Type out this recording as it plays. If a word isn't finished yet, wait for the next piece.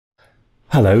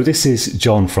Hello, this is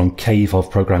John from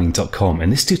caveofprogramming.com.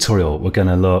 In this tutorial, we're going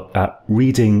to look at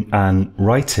reading and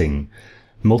writing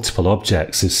multiple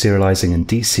objects, so serializing and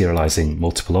deserializing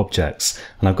multiple objects.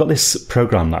 And I've got this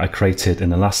program that I created in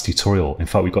the last tutorial. In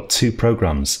fact, we've got two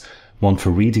programs, one for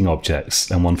reading objects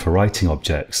and one for writing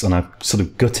objects. And I've sort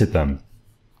of gutted them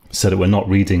so that we're not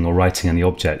reading or writing any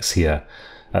objects here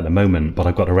at the moment, but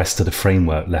I've got the rest of the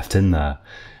framework left in there.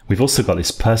 We've also got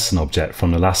this person object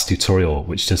from the last tutorial,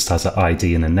 which just has an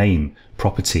ID and a name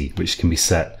property, which can be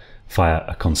set via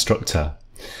a constructor.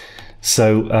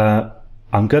 So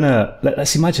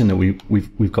let's imagine that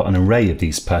we've got an array of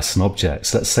these person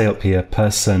objects. Let's say up here,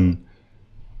 person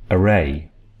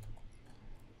array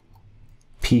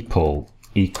people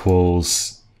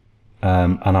equals,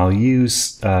 and I'll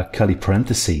use curly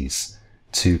parentheses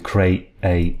to create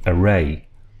a array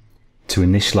to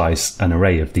initialize an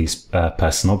array of these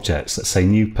person objects. Let's say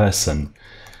new person.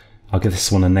 I'll give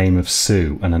this one a name of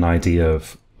Sue and an ID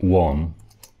of 1.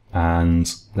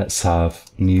 And let's have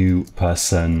new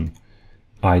person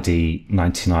ID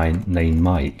 99 name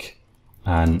Mike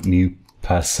and new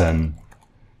person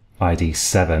ID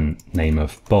 7 name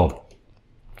of Bob.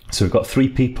 So we've got 3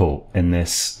 people in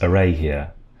this array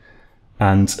here.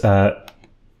 And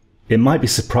it might be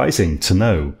surprising to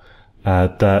know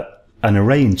that an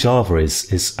array in Java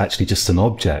is actually just an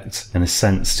object, in a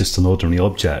sense, just an ordinary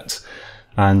object.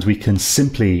 And we can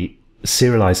simply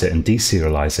serialize it and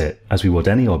deserialize it as we would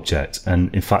any object.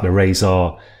 And in fact, arrays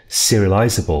are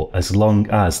serializable as long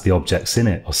as the objects in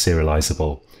it are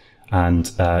serializable.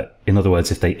 And in other words,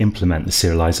 if they implement the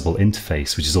serializable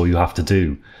interface, which is all you have to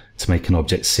do to make an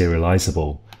object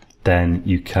serializable, then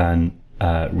you can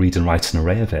read and write an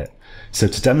array of it. So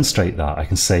to demonstrate that, I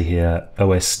can say here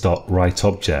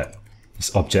os.writeObject.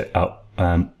 This object out,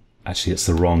 actually it's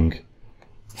the wrong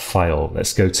file.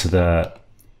 Let's go to the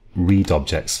read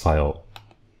objects file.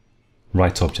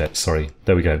 Write object, sorry.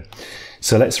 There we go.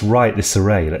 So let's write this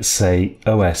array. Let's say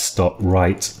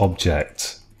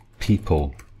os.writeObject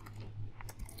people.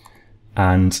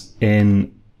 And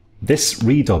in this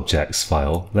read objects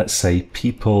file, let's say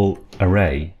people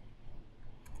array.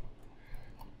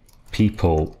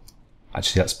 People,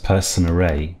 actually that's person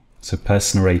array. So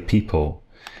person array people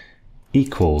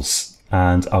equals,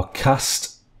 and I'll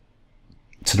cast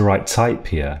to the right type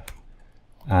here,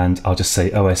 and I'll just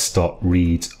say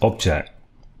os.readObject,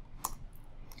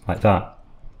 like that.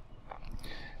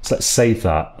 So let's save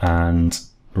that and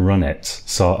run it.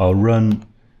 So I'll run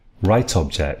write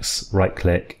objects, right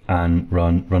click and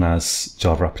run as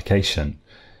Java application.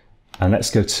 And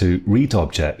let's go to read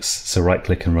objects, so right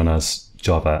click and run as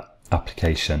Java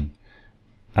application.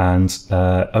 And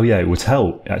oh yeah, it would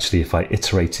help actually if I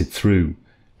iterated through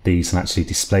these and actually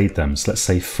displayed them. So let's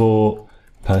say for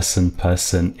person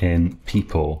in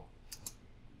people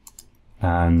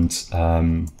and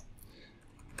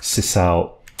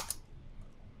sysout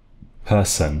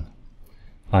person.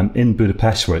 I'm in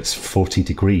Budapest where it's 40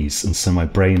 degrees, and so my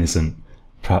brain isn't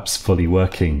perhaps fully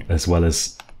working as well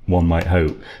as one might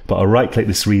hope. But I'll right click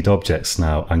this read objects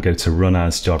now and go to run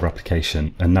as Java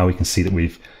application, and now we can see that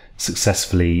we've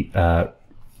successfully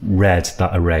read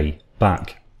that array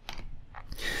back.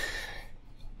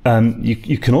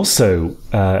 You can also,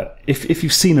 if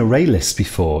you've seen ArrayLists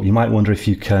before, you might wonder if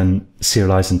you can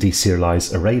serialize and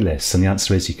deserialize ArrayLists, and the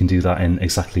answer is you can do that in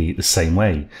exactly the same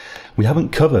way. We haven't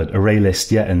covered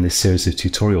ArrayList yet in this series of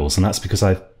tutorials, and that's because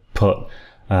I've put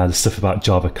the stuff about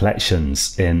Java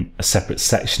collections in a separate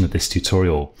section of this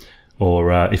tutorial,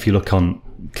 or if you look on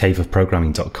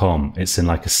caveofprogramming.com, it's in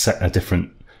like a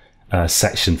different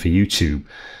section for YouTube.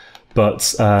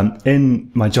 But in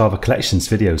my Java collections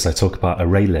videos, I talk about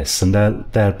ArrayLists, and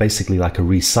they're basically like a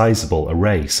resizable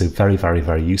array, so very, very,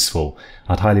 very useful.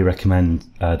 I'd highly recommend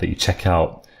that you check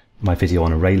out my video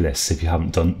on ArrayLists if you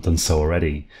haven't done so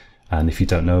already, and if you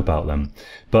don't know about them.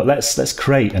 But let's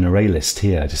create an ArrayList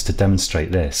here just to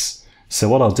demonstrate this. So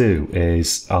what I'll do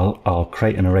is I'll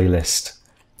create an ArrayList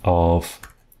of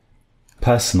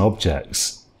person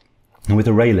objects. And with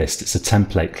ArrayList, it's a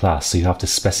template class, so you have to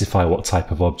specify what type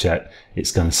of object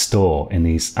it's going to store in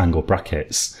these angle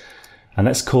brackets. And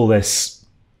let's call this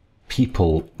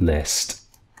people list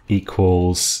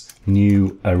equals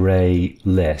new array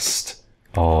list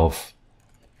of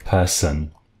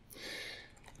person.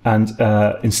 And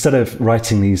instead of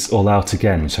writing these all out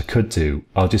again, which I could do,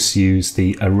 I'll just use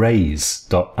the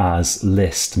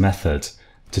arrays.asList method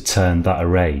to turn that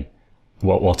array,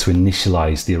 or to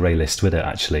initialize the array list with it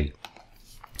actually.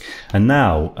 And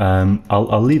now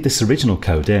I'll leave this original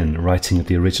code in, writing of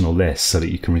the original list, so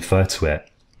that you can refer to it.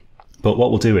 But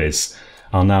what we'll do is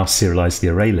I'll now serialize the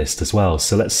array list as well.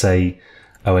 So let's say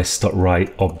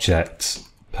os.write object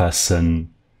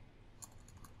person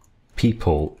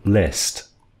people list.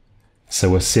 So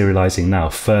we're serializing now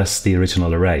first the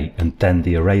original array and then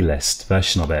the array list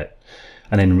version of it.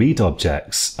 And in read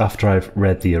objects, after I've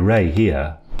read the array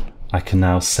here, I can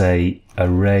now say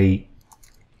array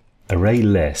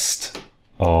list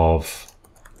of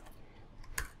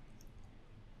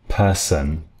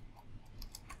person,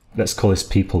 let's call this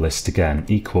people list again,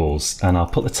 equals, and I'll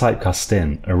put the typecast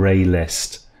in, array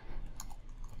list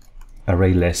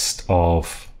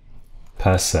of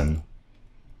person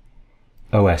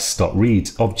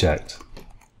os.read object.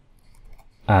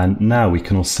 And now we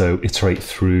can also iterate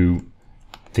through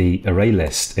the array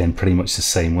list in pretty much the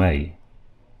same way.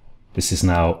 This is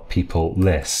now people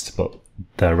list, but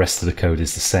the rest of the code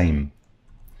is the same.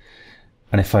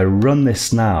 And if I run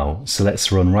this now, so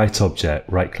let's run write object,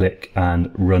 right click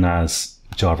and run as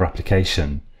Java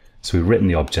application. So we've written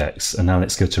the objects, and now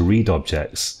let's go to read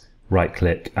objects, right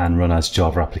click and run as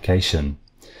Java application.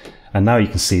 And now you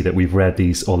can see that we've read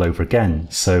these all over again.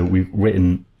 So we've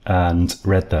written and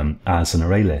read them as an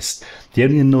array list. The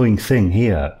only annoying thing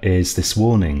here is this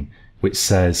warning, which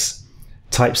says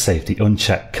type safety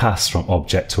uncheck cast from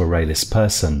object to array list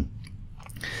person.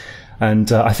 And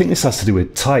I think this has to do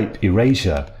with type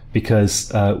erasure,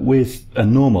 because with a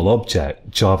normal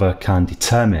object, Java can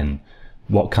determine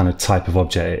what kind of type of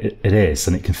object it is,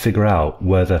 and it can figure out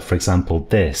whether, for example,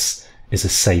 this is a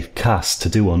safe cast to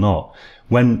do or not.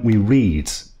 When we read,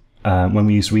 when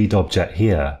we use read object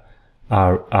here,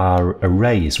 our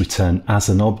array is returned as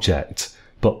an object,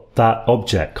 but that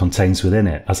object contains within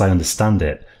it, as I understand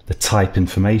it, the type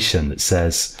information that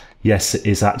says, yes, it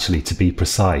is actually, to be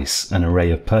precise, an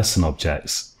array of person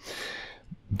objects.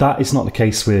 That is not the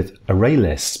case with array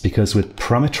lists, because with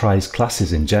parameterized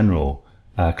classes in general,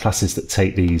 classes that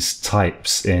take these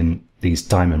types in these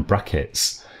diamond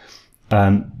brackets,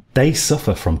 they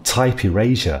suffer from type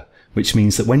erasure, which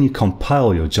means that when you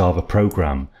compile your Java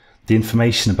program, the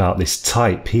information about this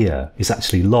type here is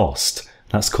actually lost.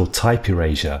 That's called type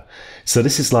erasure. So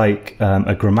this is like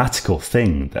a grammatical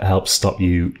thing that helps stop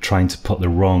you trying to put the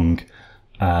wrong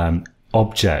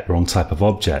wrong type of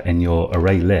object in your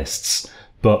array lists.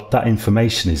 But that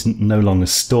information is no longer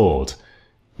stored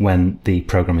when the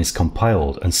program is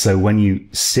compiled. And so when you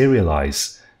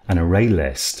serialize an array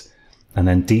list and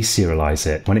then deserialize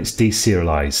it, when it's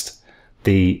deserialized,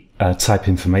 the type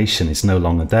information is no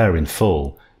longer there in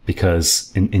full,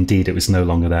 because indeed it was no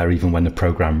longer there even when the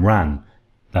program ran.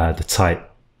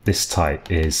 This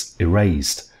type is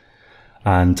erased,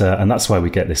 and that's why we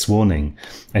get this warning.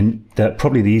 And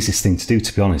probably the easiest thing to do,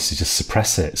 to be honest, is just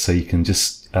suppress it. So you can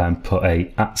just put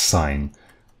a @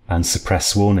 and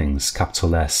suppress warnings,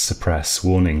 capital S, suppress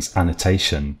warnings,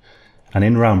 annotation, and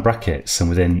in round brackets and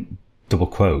within double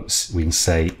quotes we can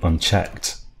say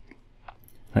unchecked.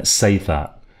 Let's save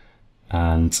that,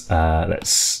 and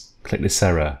let's click this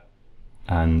error,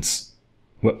 and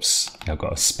whoops, I've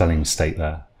got a spelling mistake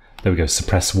there. There we go,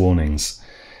 suppress warnings.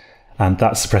 And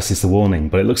that suppresses the warning,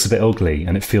 but it looks a bit ugly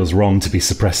and it feels wrong to be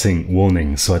suppressing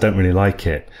warnings, so I don't really like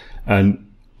it.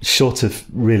 And short of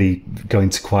really going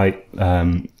to quite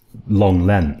long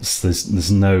lengths,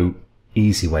 there's no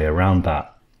easy way around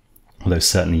that. Although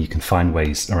certainly you can find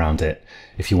ways around it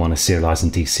if you want to serialize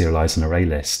and deserialize an array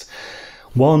list.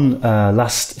 One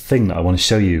last thing that I want to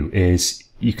show you is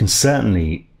you can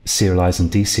certainly serialize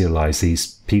and deserialize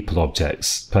these people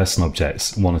objects, person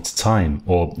objects, one at a time,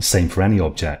 or same for any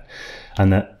object.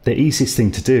 And the easiest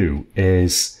thing to do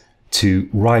is to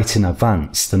write in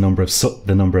advance the number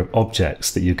of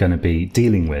objects that you're going to be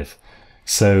dealing with.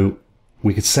 So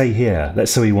we could say here,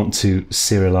 let's say we want to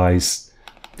serialize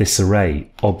this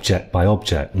array object by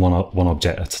object, one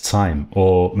object at a time,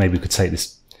 or maybe we could take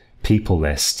this people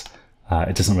list.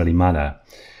 It doesn't really matter.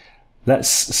 Let's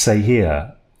say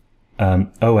here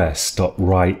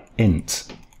os.write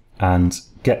int and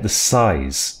get the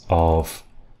size of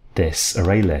this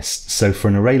array list. So for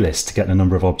an array list, to get the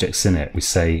number of objects in it, we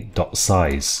say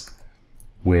 .size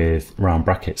with round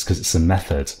brackets because it's a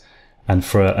method. And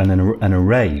for an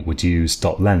array, would use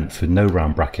 .length with no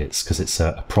round brackets because it's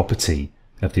a property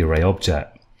of the array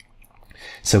object.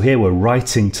 So here we're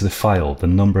writing to the file the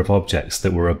number of objects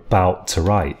that we're about to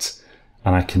write.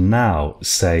 And I can now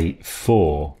say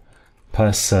for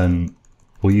person,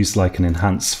 we'll use like an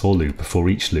enhanced for loop before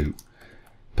each loop,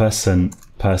 person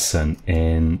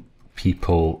in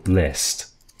people list,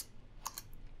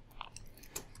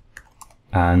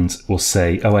 and we'll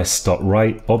say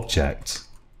os.write object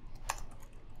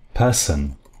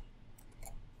person.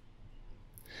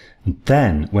 And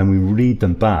then when we read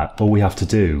them back, all we have to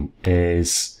do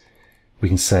is we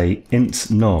can say int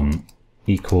num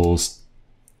equals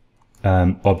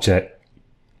object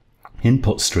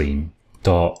input stream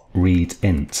dot read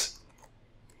int.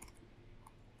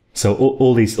 So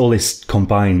all this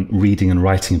combined reading and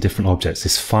writing of different objects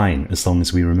is fine as long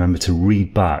as we remember to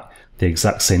read back the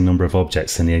exact same number of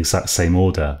objects in the exact same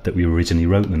order that we originally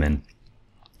wrote them in.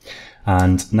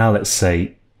 And now let's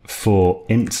say for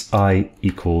int I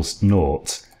equals 0,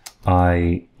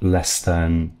 I less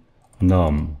than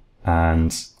num,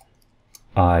 and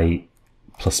I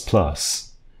plus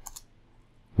plus,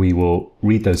 we will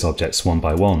read those objects one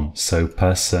by one. So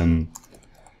person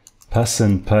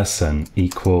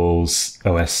equals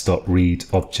os.read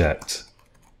object,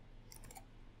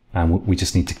 and we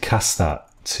just need to cast that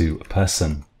to a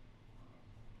person.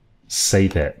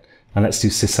 Save it, and let's do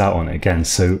sysout on it again.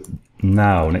 So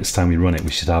now next time we run it,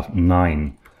 we should have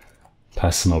 9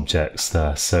 person objects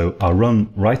there. So I'll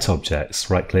run write objects,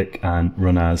 right click and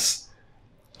run as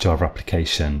Java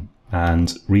application,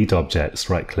 and read objects,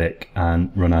 right click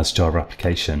and run as Java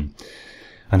application.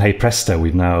 And hey presto,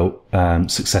 we've now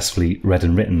successfully read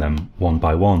and written them one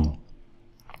by one.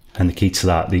 And the key to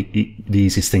that, the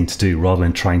easiest thing to do, rather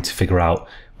than trying to figure out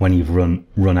when you've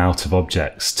run out of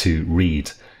objects to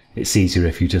read, it's easier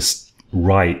if you just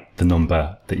write the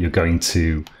number that you're going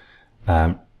to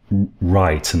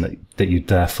write, and that you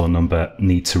therefore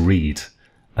need to read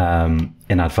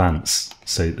in advance.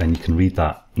 So then you can read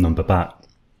that number back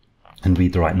and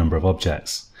read the right number of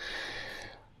objects.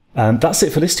 That's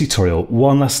it for this tutorial.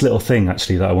 One last little thing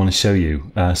actually that I want to show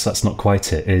you, so that's not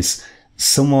quite it, is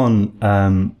someone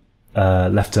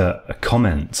left a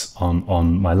comment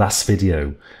on my last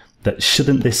video that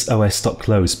shouldn't this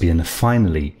os.close be in a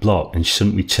finally block, and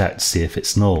shouldn't we check to see if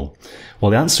it's null?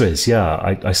 Well, the answer is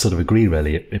yeah, I sort of agree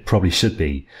really, it probably should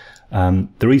be. The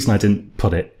reason I didn't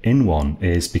put it in one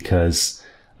is because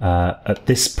at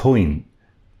this point,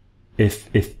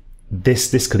 if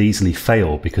this could easily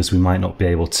fail, because we might not be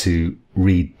able to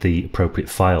read the appropriate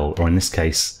file, or in this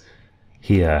case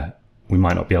here, we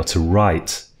might not be able to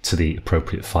write to the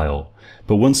appropriate file.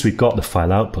 But once we've got the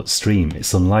file output stream,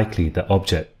 it's unlikely that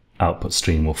object output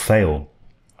stream will fail,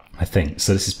 I think.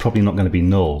 So this is probably not going to be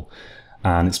null,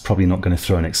 and it's probably not going to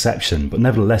throw an exception, but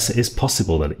nevertheless it is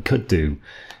possible that it could do.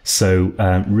 So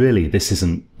really this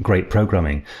isn't great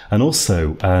programming. And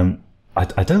also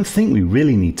I don't think we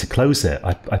really need to close it.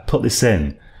 I put this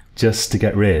in just to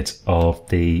get rid of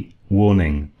the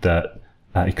warning that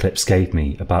Eclipse gave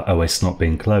me about OS not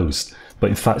being closed.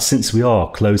 But in fact, since we are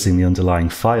closing the underlying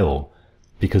file,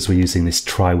 because we're using this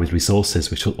try with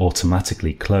resources, which will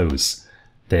automatically close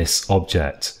this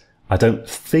object, I don't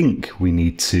think we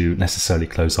need to necessarily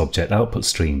close object output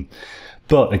stream.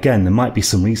 But again, there might be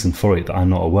some reason for it that I'm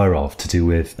not aware of, to do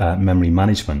with memory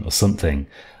management or something.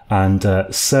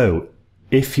 And so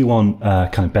if you want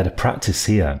kind of better practice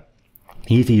here,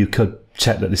 either you could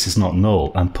check that this is not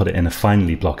null and put it in a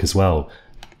finally block as well,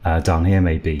 down here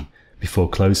maybe, before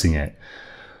closing it.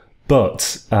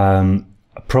 But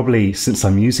probably, since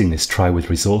I'm using this try with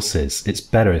resources, it's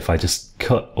better if I just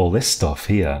cut all this stuff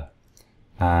here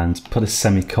and put a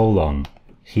semicolon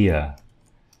here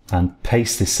and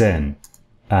paste this in,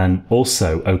 and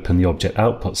also open the object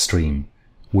output stream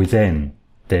within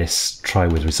this try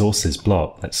with resources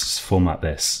block. Let's just format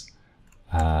this.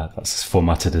 That's as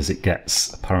formatted as it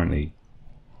gets, apparently.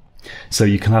 So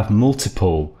you can have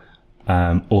multiple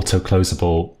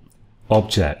auto-closable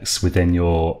objects within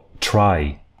your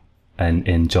try and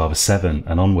in Java 7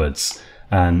 and onwards,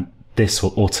 and this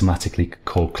will automatically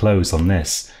call close on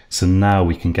this. So now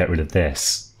we can get rid of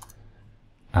this,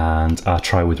 and our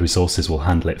try with resources will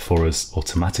handle it for us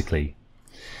automatically.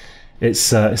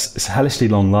 It's a hellishly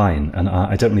long line, and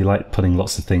I don't really like putting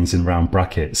lots of things in round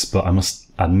brackets, but I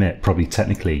must admit, probably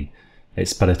technically,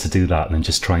 it's better to do that than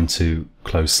just trying to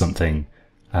close something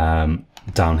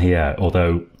down here.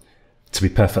 Although, to be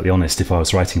perfectly honest, if I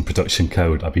was writing production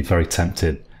code, I'd be very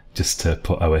tempted just to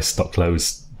put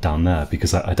os.close down there,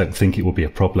 because I don't think it will be a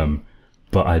problem,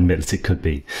 but I admit that it could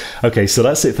be. Okay, so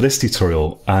that's it for this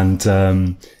tutorial, and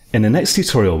in the next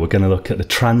tutorial we're going to look at the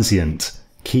transient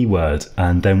keyword,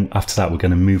 and then after that we're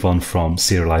going to move on from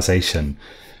serialization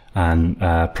and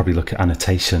probably look at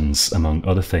annotations among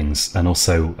other things, and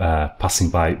also passing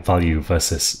by value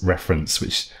versus reference,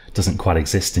 which doesn't quite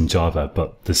exist in Java,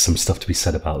 but there's some stuff to be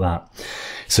said about that.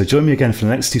 So join me again for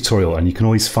the next tutorial, and you can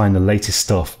always find the latest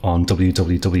stuff on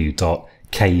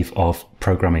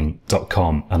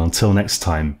www.caveofprogramming.com, and until next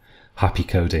time, happy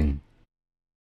coding.